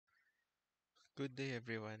Good day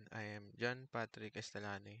everyone, I am John Patrick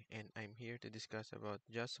Estelane and I'm here to discuss about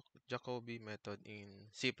Jacobi method in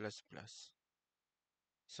C++.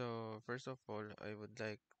 So first of all, I would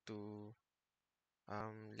like to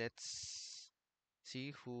let's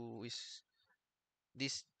see who is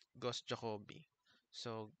this Gauss-Jacobi.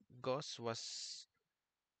 So Gauss was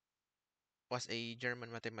a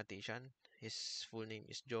German mathematician. His full name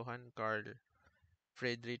is Johann Karl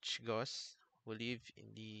Friedrich Gauss, who lived in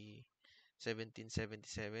the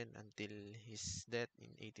 1777 until his death in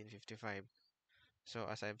 1855. So,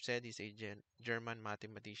 as I've said, he's a German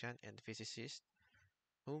mathematician and physicist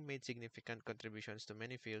who made significant contributions to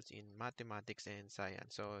many fields in mathematics and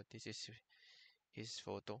science. So, this is his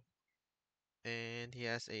photo. And he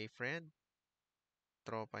has a friend,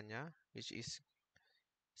 tropa niya, which is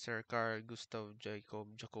Sir Carl Gustav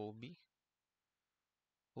Jacobi,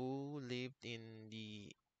 who lived in the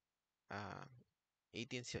uh,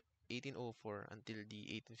 18, 1804 until the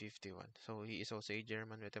 1851. So, he is also a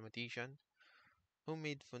German mathematician who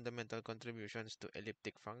made fundamental contributions to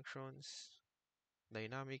elliptic functions,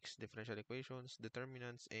 dynamics, differential equations,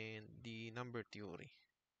 determinants, and the number theory.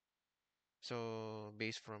 So,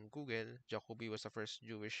 based from Google, Jacobi was the first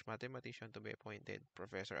Jewish mathematician to be appointed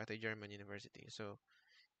professor at a German university. So,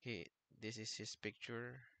 he this is his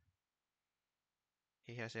picture.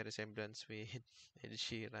 He has a resemblance with Ed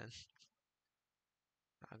Sheeran.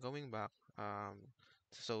 Going back,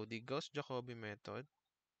 so the Gauss-Jacobi method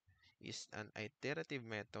is an iterative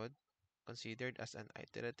method considered as an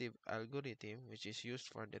iterative algorithm which is used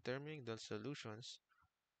for determining the solutions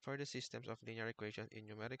for the systems of linear equations in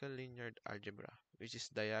numerical linear algebra, which is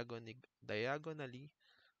diagonally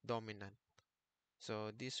dominant.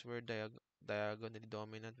 So this word diagonally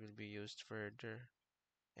dominant will be used further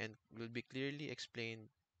and will be clearly explained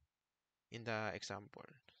in the example.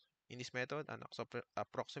 In this method, an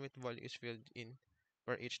approximate value is filled in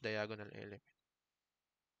for each diagonal element.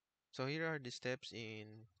 So here are the steps in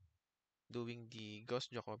doing the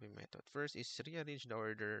Gauss-Jacobi method. First is rearrange the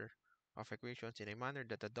order of equations in a manner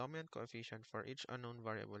that the dominant coefficient for each unknown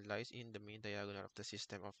variable lies in the main diagonal of the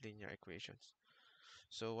system of linear equations.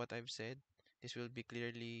 So what I've said, this will be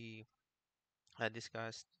clearly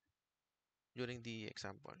discussed during the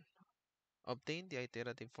example. Obtain the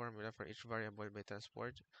iterative formula for each variable by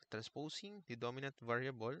transposing the dominant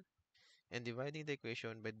variable and dividing the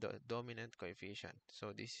equation by the dominant coefficient.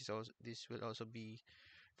 So this will also be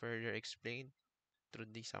further explained through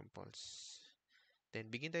the samples. Then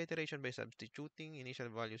begin the iteration by substituting initial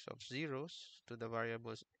values of zeros to the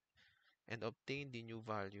variables and obtain the new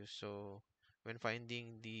values. So when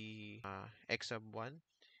finding the x sub 1,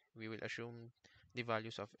 we will assume the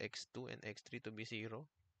values of x2 and x3 to be 0.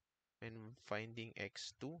 When finding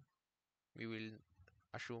x2, we will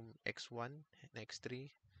assume x1 and x3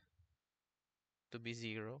 to be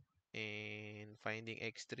 0. And finding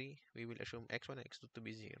x3, we will assume x1 and x2 to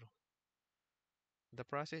be 0. The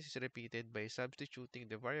process is repeated by substituting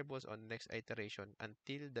the variables on the next iteration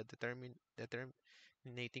until the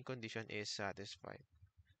determinating condition is satisfied.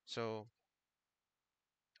 So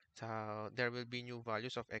there will be new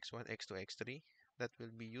values of x1, x2, x3 that will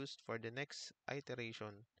be used for the next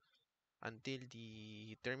iteration until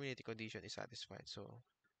the terminating condition is satisfied. So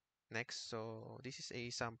next, so this is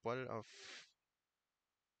a sample of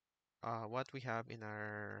what we have in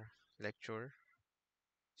our lecture.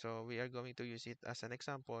 So we are going to use it as an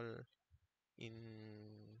example in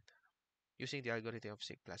using the algorithm of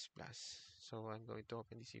C++. So I'm going to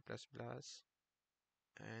open the C++,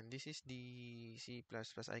 and this is the C++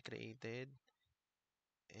 I created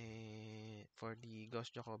for the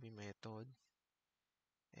Gauss-Jacobi method.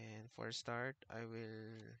 And for start, I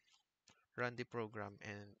will run the program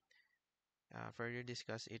and further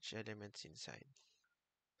discuss each elements inside.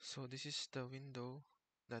 So this is the window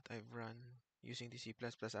that I've run using the C++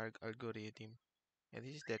 algorithm, and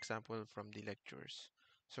this is the example from the lectures.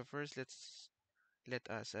 So first, let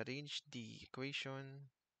us arrange the equation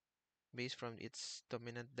based from its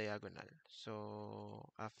dominant diagonal.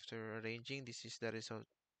 So after arranging, this is the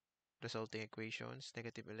resulting equations.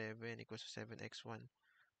 Negative 11 equals to 7x1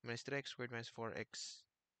 minus 3x squared minus 4x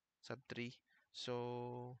sub 3.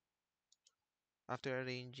 So after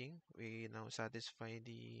arranging, we now satisfy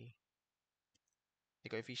the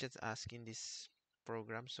coefficients asked in this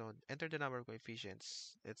program. So enter the number of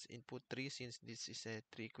coefficients. Let's input 3 since this is a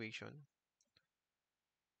 3 equation.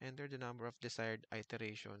 Enter the number of desired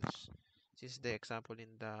iterations. Since the example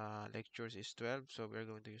in the lectures is 12, so we're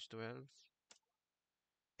going to use 12.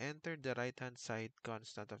 Enter the right-hand side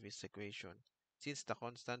constant of this equation. Since the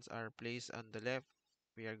constants are placed on the left,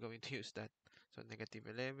 we are going to use that. So negative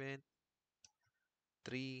 11,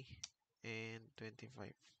 3, and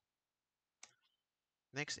 25.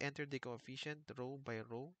 Next, enter the coefficient row by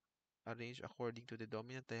row, arranged according to the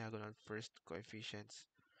dominant diagonal first coefficients.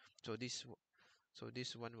 So this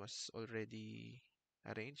one was already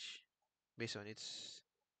arranged based on its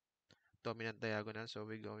dominant diagonal. So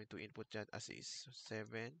we're going to input that as is. So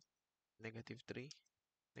 7, -3,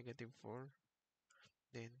 -4,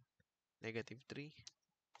 then -3,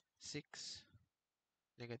 6,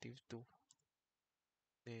 -2,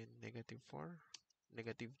 then -4,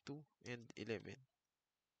 -2, and 11,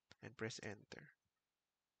 and press enter.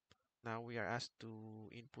 Now we are asked to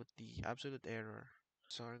input the absolute error.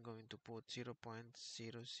 So I'm going to put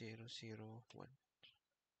 0.0001.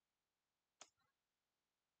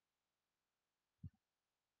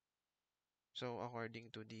 So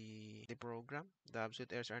according to the program, the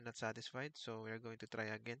absolute errors are not satisfied. So we are going to try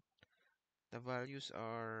again. The values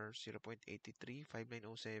are 0.83,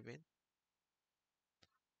 5907,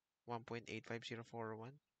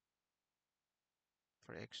 1.85041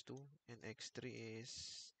 for x2, and x3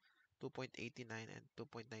 is 2.89 and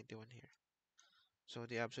 2.91 here. So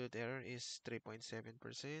the absolute error is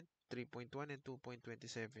 3.7%, 3.1, and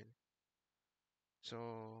 2.27.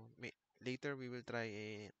 So later we will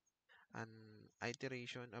try an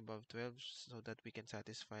iteration above 12 so that we can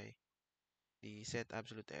satisfy the set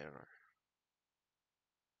absolute error.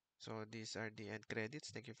 So these are the end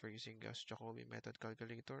credits. Thank you for using Gauss-Jacobi Method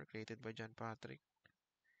calculator created by John Patrick,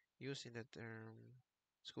 used in the term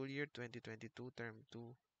school year 2022 term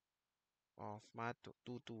 2 of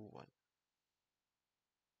MATH221.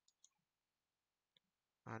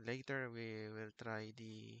 And later we will try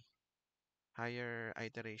the higher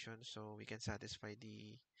iteration so we can satisfy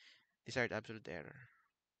the desired absolute error.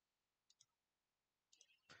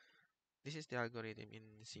 This is the algorithm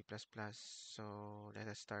in C++. So let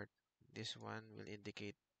us start. This one will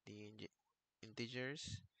indicate the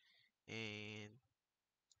integers, and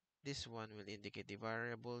this one will indicate the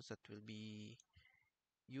variables that will be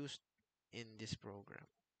used in this program.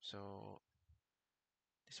 So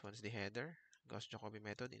this one's the header, Gauss-Jacobi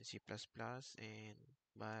method in C++, and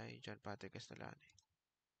by John Patrick Castellani.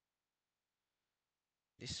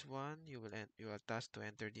 This one you are tasked to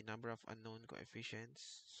enter the number of unknown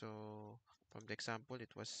coefficients. So from the example,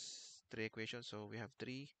 it was 3 equations, so we have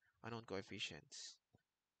 3 unknown coefficients.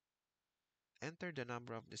 Enter the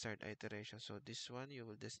number of desired iterations. So this one you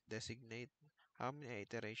will designate how many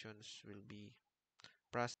iterations will be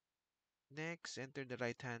processed. Next, enter the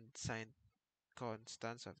right-hand side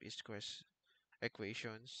constants of each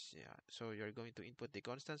equations. Yeah, so you're going to input the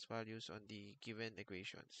constants values on the given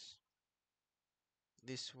equations.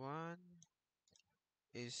 This one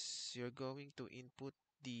is you're going to input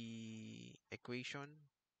the equation,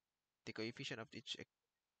 the coefficient of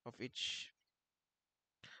each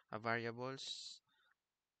variables.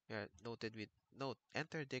 Yeah, noted with note.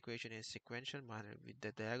 Enter the equation in sequential manner with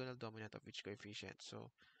the diagonal dominant of each coefficient.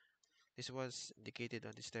 So this was indicated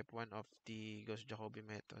on the step 1 of the Gauss-Jacobi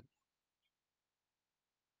method.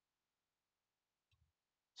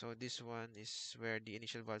 So this one is where the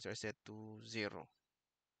initial values are set to 0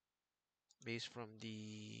 based from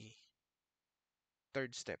the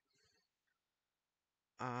third step.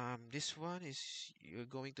 This one is you're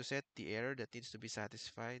going to set the error that needs to be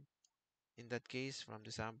satisfied. In that case, from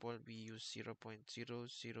the sample, we use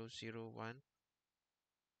 0.0001,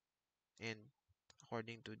 and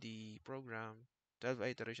according to the program, 12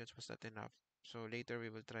 iterations was not enough. So later we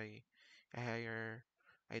will try a higher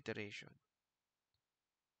iteration.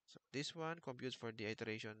 So this one computes for the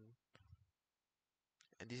iteration,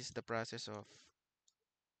 and this is the process of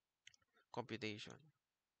computation.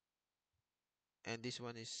 And this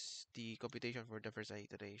one is the computation for the first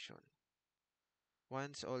iteration.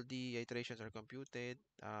 Once all the iterations are computed,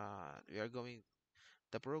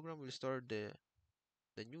 the program will store the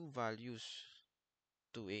new values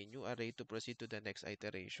to a new array to proceed to the next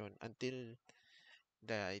iteration until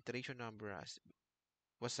the iteration number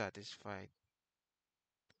was satisfied.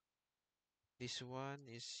 This one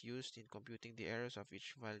is used in computing the errors of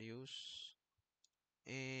each values,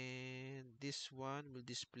 and this one will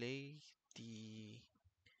display the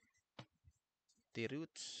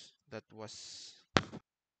roots that was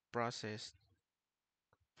processed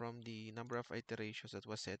from the number of iterations that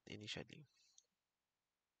was set initially.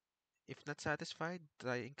 If not satisfied,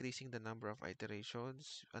 try increasing the number of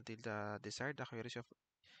iterations until the desired accuracy of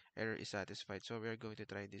error is satisfied. So we are going to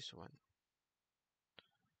try this one.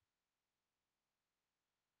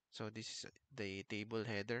 So this is the table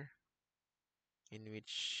header, in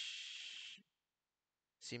which,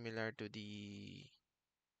 similar to the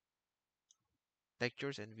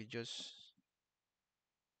lectures and videos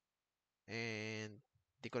and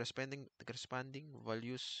the corresponding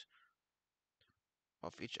values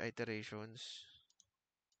of each iterations.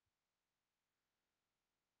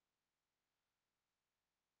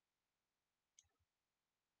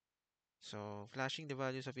 So flashing the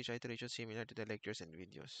values of each iteration similar to the lectures and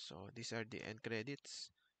videos. So these are the end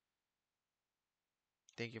credits.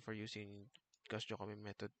 Thank you for using Gauss-Jacobi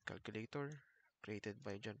Method calculator created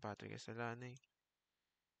by John Patrick Estelane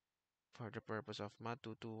for the purpose of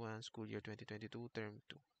MATH221 school year 2022 term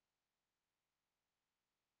 2.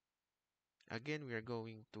 Again, we are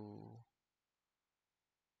going to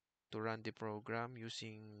run the program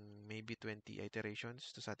using maybe 20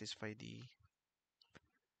 iterations to satisfy the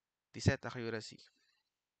set accuracy.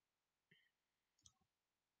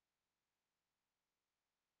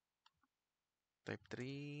 Type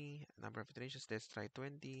 3, number of iterations, let's try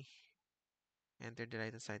 20. Enter the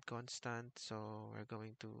right hand side constant. So we're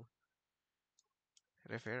going to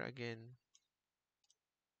refer again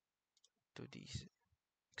to this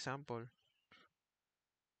example.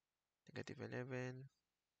 -11,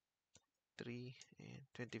 3, and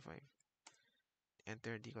 25.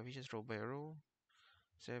 Enter the coefficients row by row.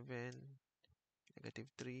 7,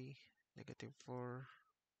 -3, -4,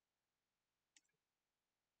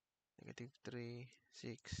 -3,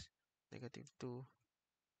 6, -2,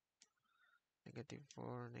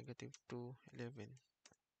 -4, -2, 11.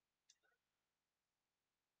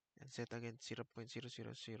 And set again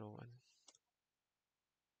 0.0001.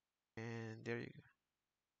 And there you go.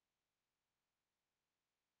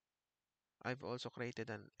 I've also created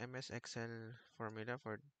an MS Excel formula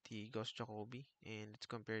for the Gauss-Jacobi, and let's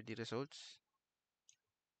compare the results.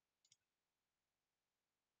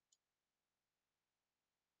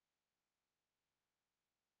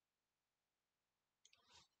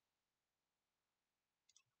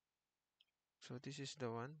 So this is the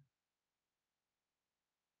one.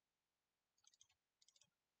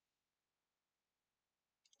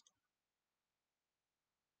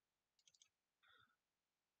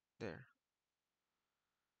 There.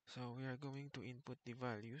 So we are going to input the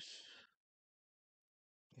values.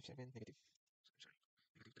 -7, negative, sorry,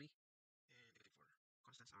 -3, and -4.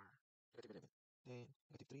 Constants are -11, then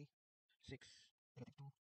 -3, 6,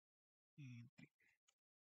 -2, and 3,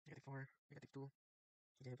 -4, -2,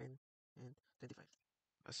 11, and 25.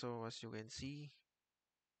 So as you can see,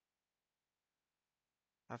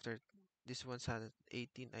 after this one's had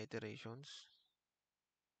 18 iterations,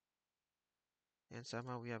 and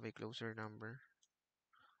somehow we have a closer number,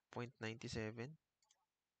 0.97,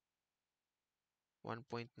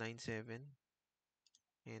 1.97,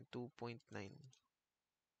 and 2.9.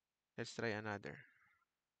 Let's try another.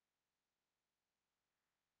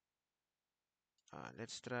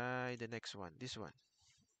 Let's try the next one, this one.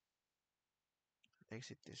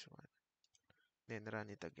 Exit this one, then run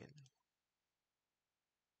it again.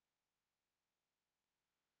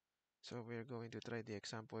 So we're going to try the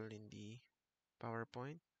example in the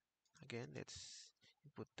PowerPoint. Again, let's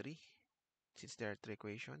input 3, since there are 3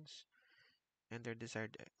 equations, and their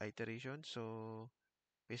desired iteration. So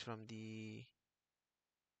based from these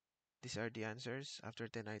are the answers after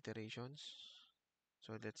 10 iterations.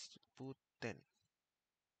 So let's put 10.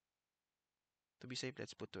 To be safe,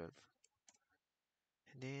 let's put 12.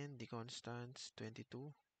 And then the constants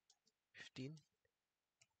 22, 15.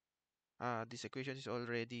 This equation is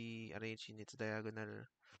already arranged in its diagonal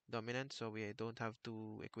dominant, so we don't have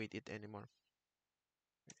to equate it anymore.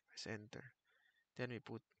 Press enter. Then we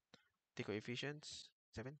put the coefficients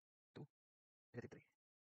 7, 2, -3,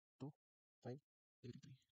 2, 5,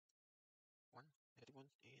 -3, 1, -1,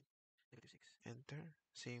 and -6. Enter.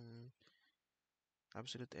 Same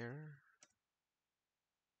absolute error.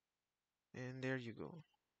 And there you go.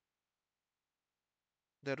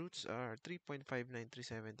 The roots are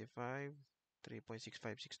 3.593775,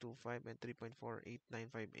 3.65625, and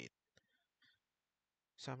 3.48958.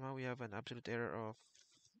 Somehow we have an absolute error of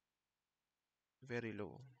very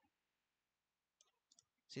low.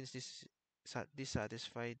 Since this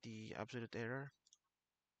satisfies the absolute error,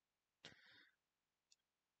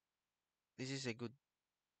 this is a good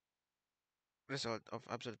result of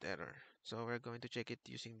absolute error. So we're going to check it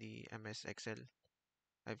using the MS Excel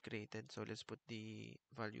I've created. So let's put the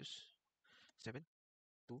values 7,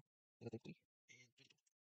 2, -3, and 22,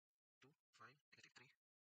 2, 5, -3,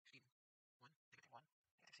 15, 1, -1,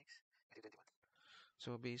 -6, -21.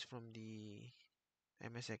 So based from the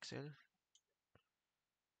MS Excel,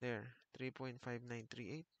 there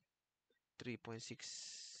 3.5938,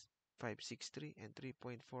 3.6563, and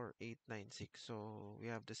 3.4896. So we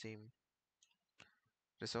have the same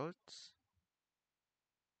results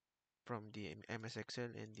from the MS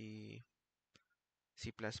Excel and the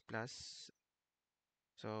C++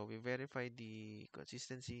 So we verify the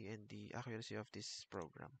consistency and the accuracy of this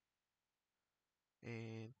program.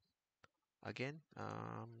 And again,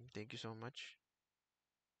 thank you so much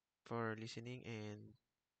for listening and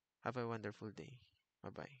have a wonderful day. Bye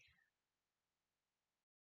bye.